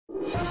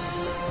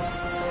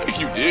Thank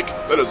you, Dick.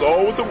 That is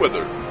all with the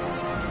weather.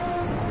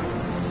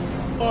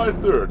 July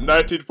 3rd,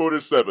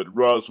 1947,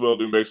 Roswell,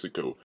 New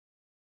Mexico.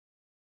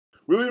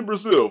 William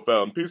Brazil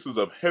found pieces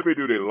of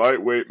heavy-duty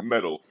lightweight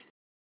metal.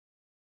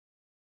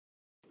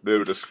 They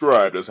were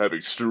described as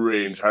having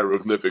strange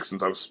hieroglyphics,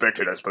 and some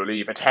speculators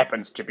believe it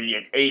happens to be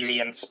an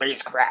alien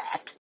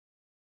spacecraft.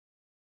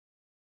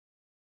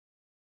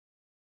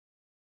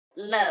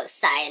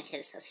 Most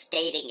scientists are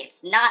stating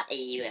it's not a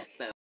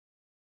UFO.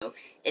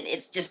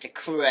 It's just a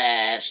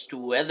crashed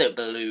weather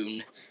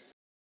balloon.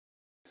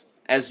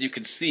 As you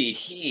can see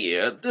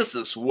here, this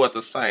is what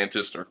the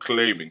scientists are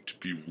claiming to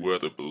be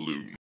weather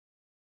balloon.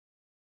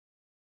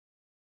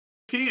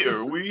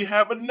 Here we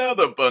have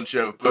another bunch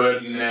of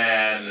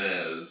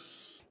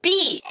bananas.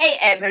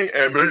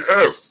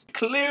 B-A-N-A-M-A-S.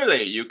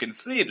 Clearly, you can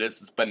see this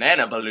is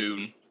banana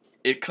balloon.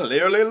 It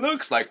clearly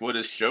looks like what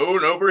is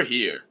shown over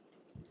here.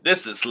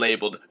 This is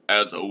labeled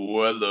as a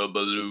weather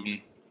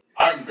balloon.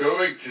 I'm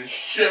going to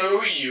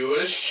show you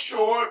a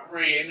short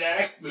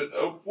reenactment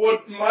of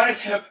what might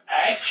have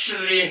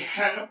actually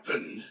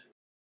happened.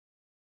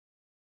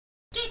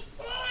 Good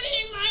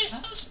morning, my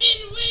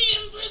husband,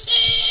 William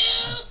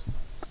Brazil.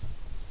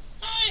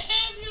 I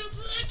have your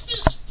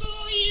breakfast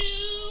for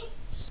you.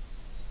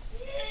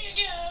 Here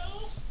you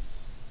go.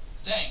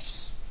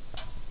 Thanks.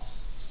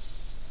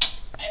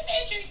 I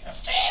made you your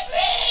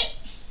favorite.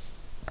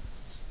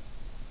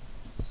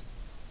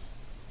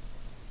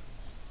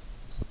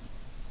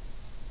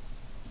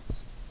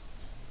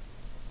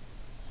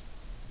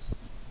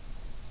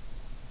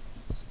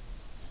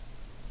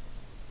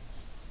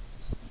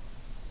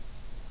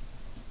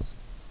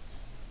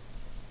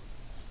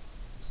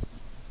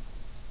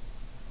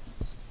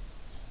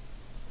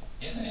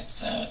 Isn't it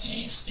so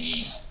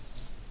tasty?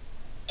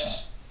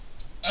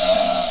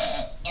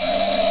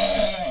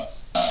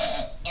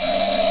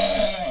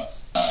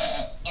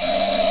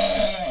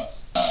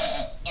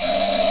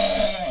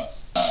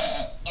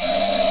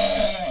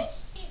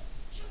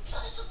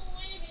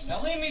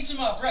 Now lead me to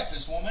my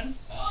breakfast, woman.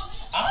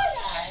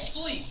 Alright.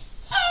 Flee.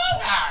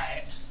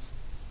 Alright.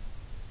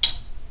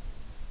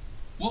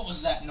 What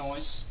was that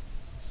noise?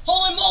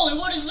 Holy moly,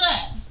 what is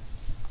that?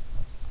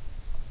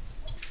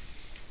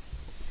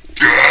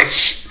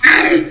 That's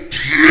no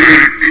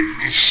plane in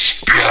the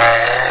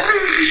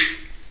sky.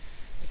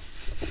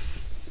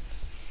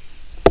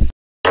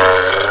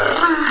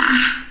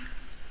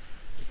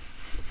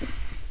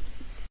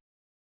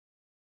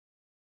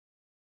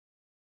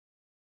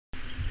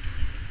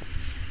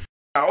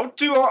 Now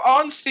to our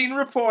on-scene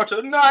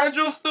reporter,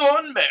 Nigel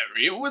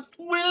Thornberry, with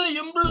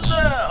William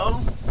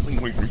Brazil.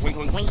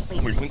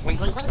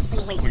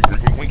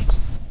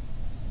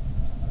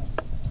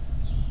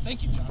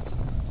 Thank you, Johnson.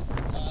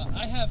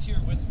 I have here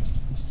with me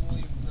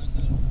William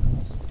Brazil.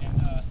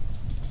 And,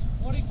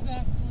 what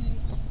exactly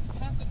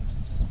happened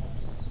this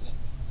morning?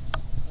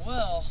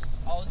 Well,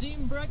 I was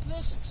eating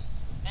breakfast,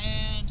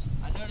 and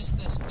I noticed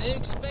this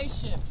big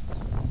spaceship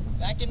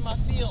back in my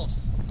field.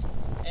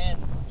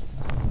 And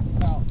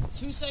about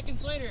 2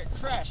 seconds later, it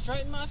crashed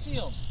right in my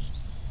field.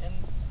 And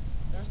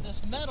there's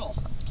this metal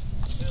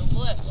that was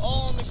left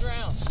all on the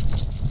ground.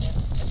 And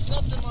it's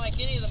nothing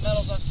like any of the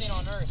metals I've seen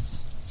on Earth.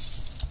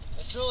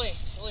 It's really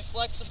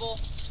flexible.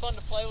 It's fun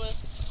to play with.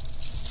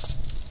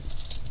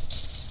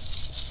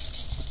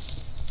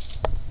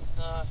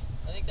 I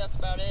think that's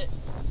about it.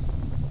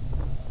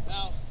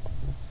 Now,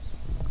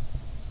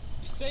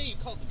 you say you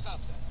called the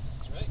cops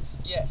afterwards, right?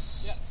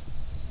 Yes. Yes.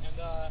 And,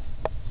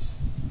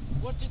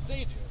 what did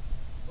they do?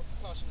 What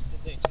precautions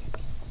did they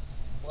take?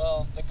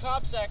 Well, the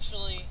cops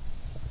actually,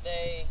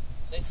 they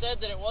said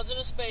that it wasn't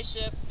a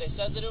spaceship. They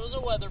said that it was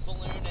a weather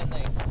balloon, and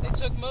they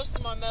took most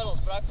of my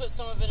metals, but I put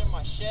some of it in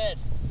my shed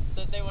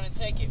so that they wouldn't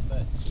take it,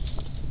 but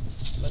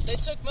they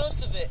took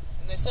most of it,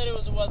 and they said it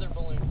was a weather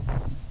balloon.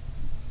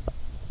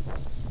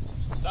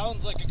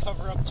 Sounds like a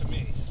cover-up to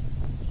me.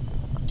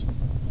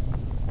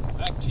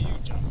 Back to you,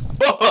 Johnson.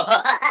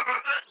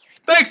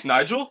 Thanks,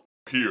 Nigel.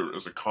 Here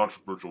is a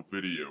controversial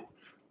video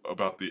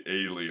about the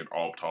alien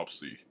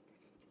autopsy.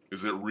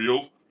 Is it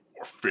real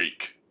or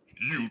fake?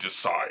 You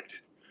decide.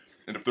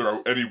 And if there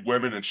are any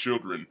women and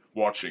children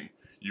watching,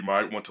 you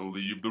might want to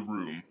leave the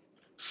room.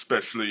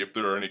 Especially if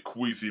there are any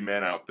queasy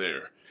men out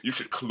there. You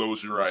should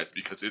close your eyes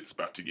because it's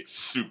about to get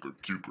super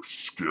duper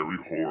scary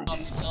horrible. Off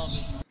your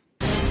television.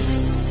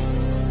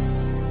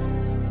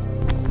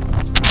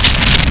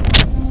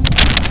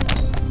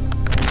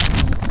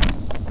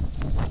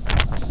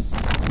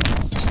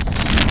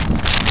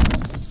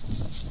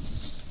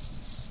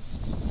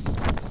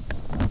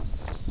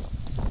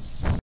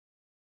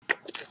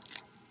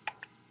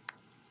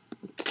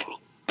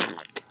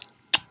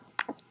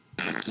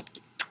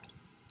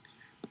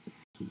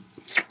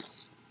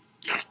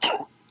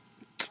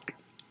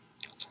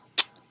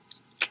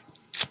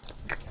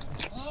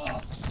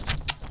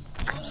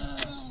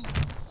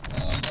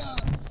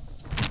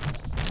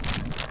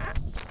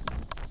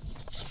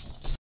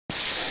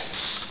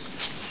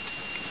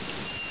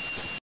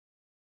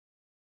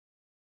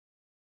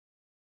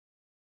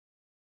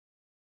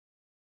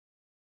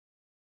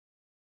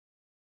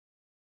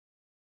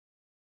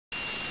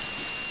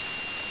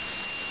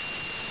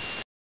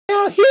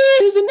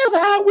 here's another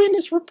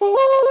eyewitness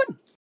report.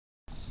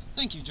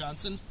 Thank you,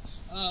 Johnson.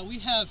 We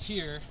have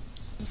here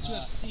seems to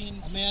have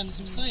seen a man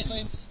who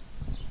claims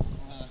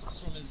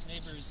from his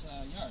neighbor's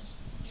yard.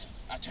 Yeah,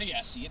 I tell you,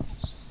 I see it.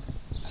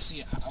 I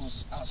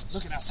was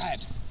looking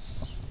outside,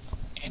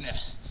 and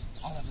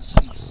all of a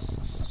sudden,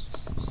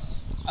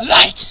 a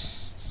light!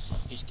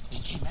 It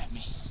came at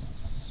me.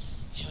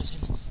 It was in...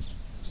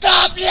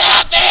 Stop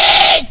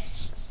laughing!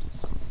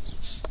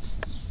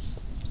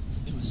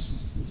 It was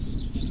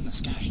in the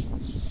sky.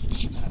 It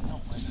came out of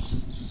nowhere,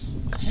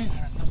 though. It came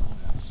out of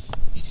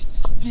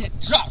nowhere. It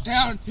dropped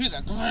down to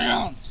the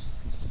ground.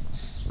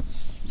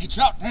 It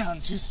dropped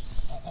down to the...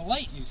 A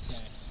light, you say?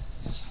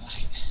 Yes, a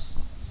light.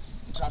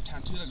 It dropped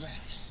down to the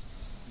ground.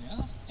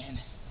 Yeah? And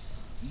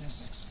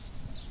this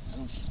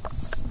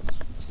explosions.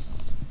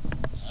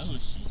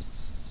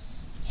 Explosions.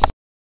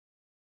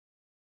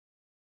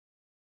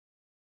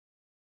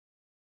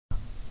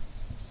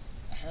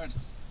 I heard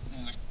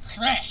there was a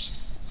crash.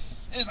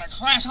 There's a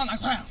crash on the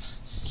ground.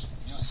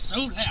 It was so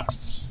loud,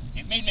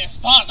 it made me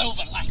fall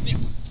over like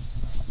this.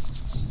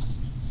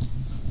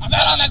 I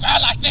fell on the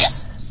ground like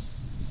this.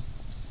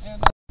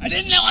 And I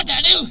didn't know what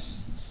to do.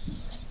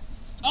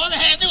 All I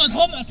had to do was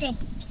hold myself.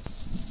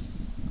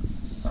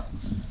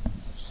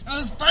 I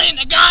was praying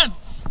to God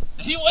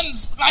that He wouldn't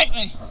strike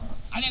me.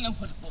 I didn't know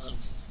what it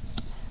was.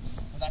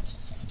 But I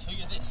can tell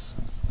you this.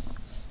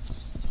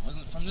 It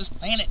wasn't from this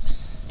planet.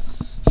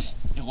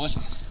 It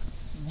wasn't.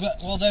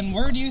 Well, then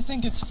where do you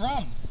think it's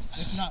from,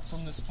 if not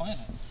from this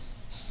planet?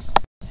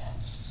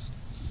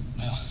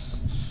 Well,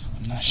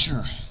 I'm not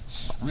sure,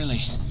 really,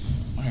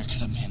 where it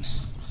could have been.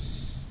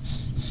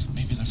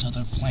 Maybe there's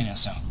other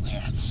planets out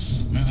there.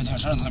 Maybe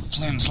there's other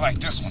planets like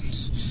this one.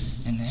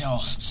 And they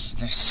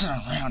sit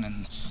around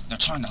and they're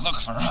trying to look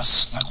for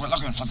us like we're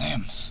looking for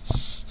them.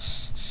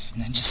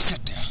 And then just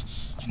sit there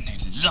and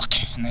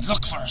they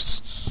look for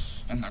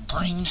us. And they're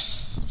green.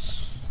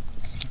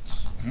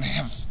 And they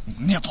have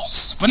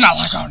nipples, but not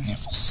like our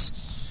nipples.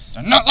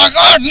 They're not like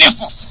our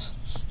nipples.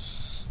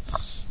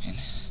 And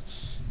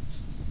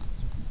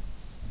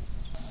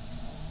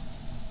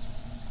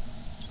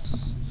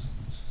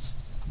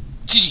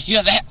did you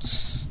hear that?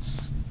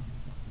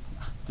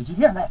 Did you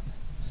hear that?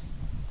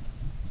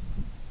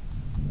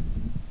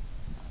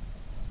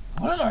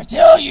 What did I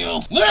tell you?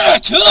 What did I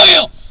tell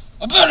you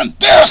about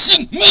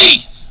embarrassing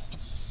me?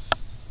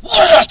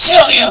 What did I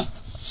tell you?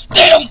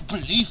 They don't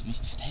believe me.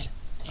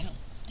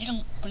 They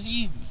don't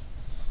believe me.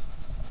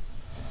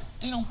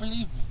 They don't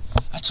believe me.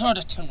 I try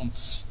to tell them,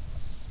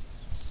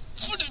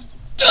 but it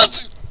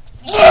doesn't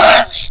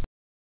work.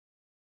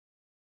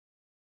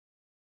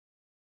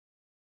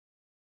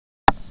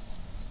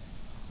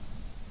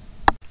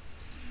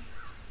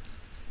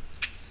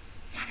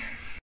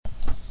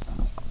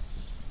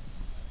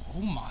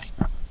 Oh my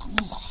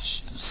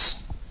goulashes.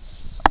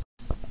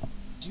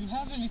 Do you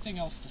have anything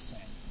else to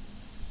say?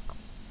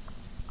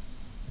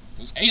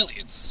 Those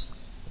aliens.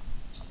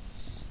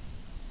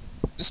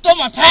 They stole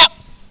my pap!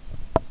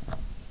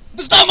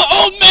 They stole my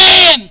old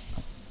man!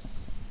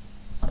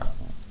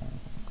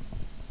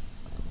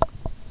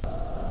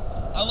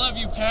 I love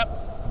you, Pap.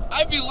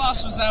 I'd be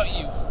lost without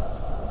you.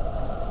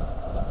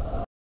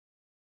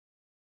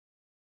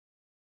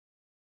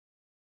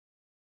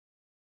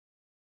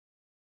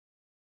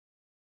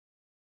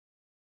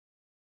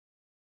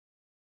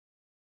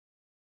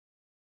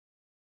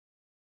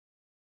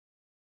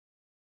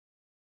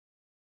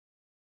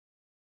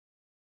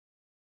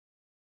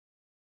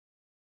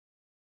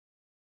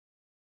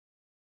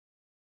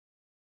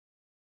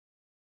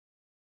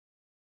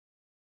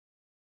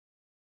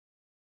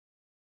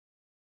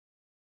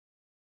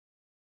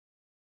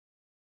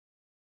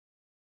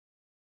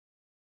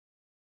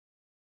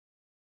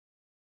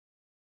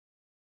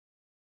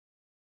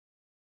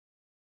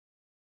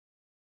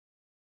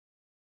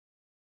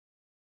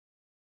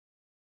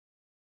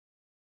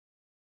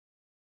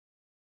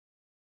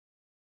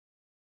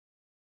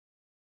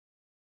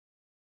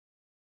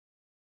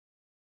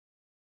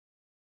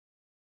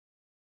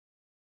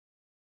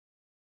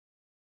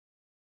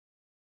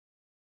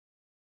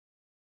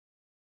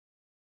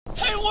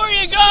 Hey, where are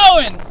you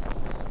going?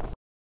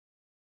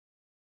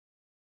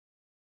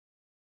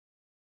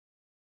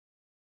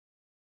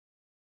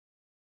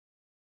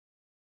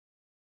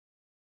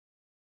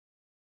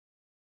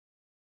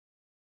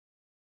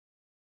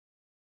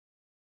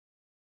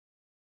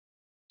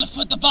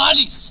 For the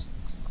bodies.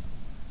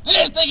 They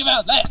didn't think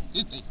about that,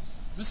 did they?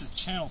 This is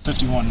Channel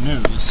 51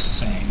 News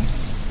saying,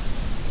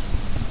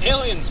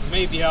 aliens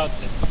may be out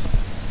there.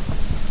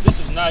 This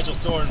is Nigel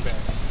Thornberry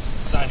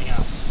signing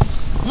out.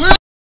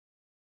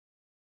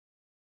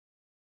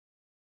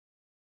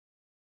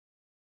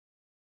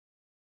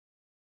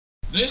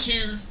 This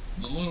here,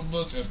 the little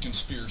book of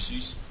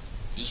conspiracies,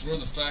 is where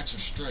the facts are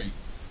straight.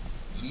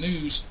 The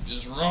news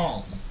is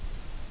wrong.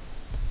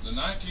 The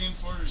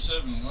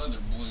 1947 weather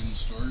balloon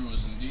story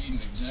was indeed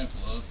an example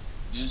of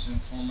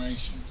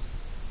disinformation.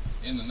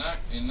 In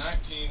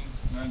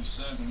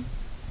 1997,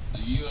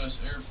 the U.S.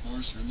 Air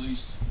Force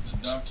released the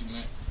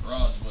document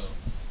ROSWELL.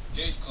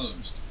 Case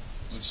closed.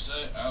 which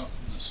set out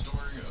the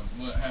story of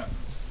what happened.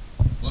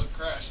 What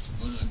crashed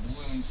was a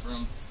balloon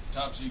from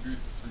Top Secret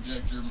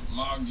Projector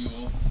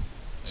Module,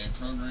 a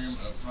program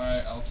of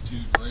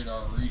high-altitude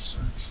radar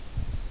research.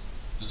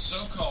 The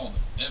so-called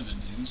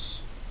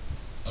evidence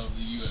of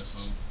the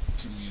UFO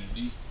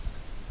community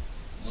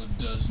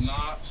does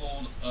not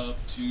hold up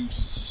to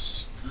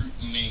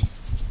scrutiny.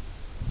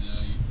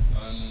 The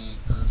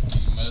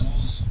unearthly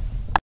metals.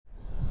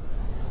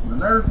 The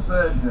nerve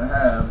said to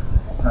have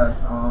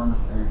passed on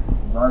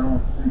a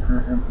vital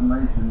secret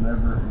information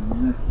never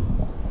existed.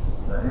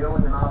 The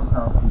alien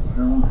autopsy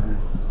film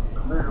is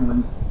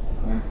clearly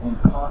an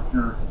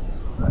imposter,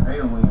 the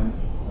alien,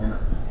 and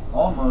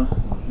almost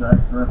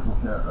exact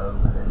replica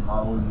of a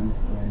model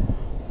used in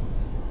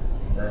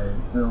a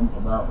film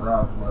about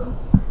Roswell.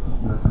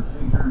 The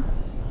procedures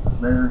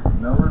bear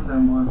no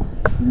resemblance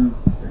to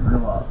a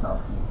real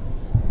autopsy.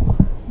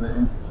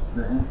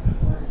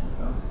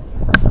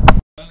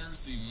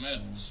 Unearthly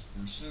metals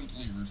were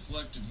simply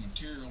reflective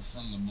material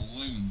from the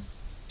balloon.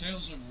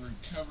 Tales of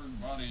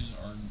recovered bodies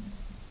are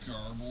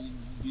garbled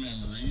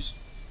memories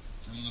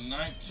from the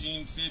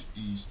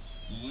 1950's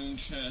balloon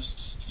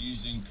tests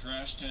using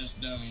crash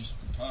test dummies,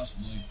 or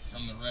possibly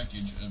from the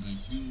wreckage of a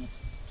fuel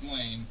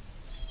plane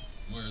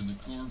where the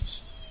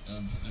corpse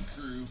of the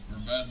crew were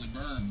badly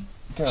burned.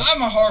 Okay.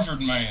 I'm a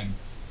Harvard man.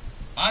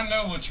 I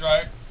know what's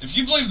right. If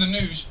you believe the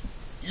news,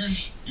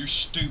 you're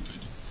stupid.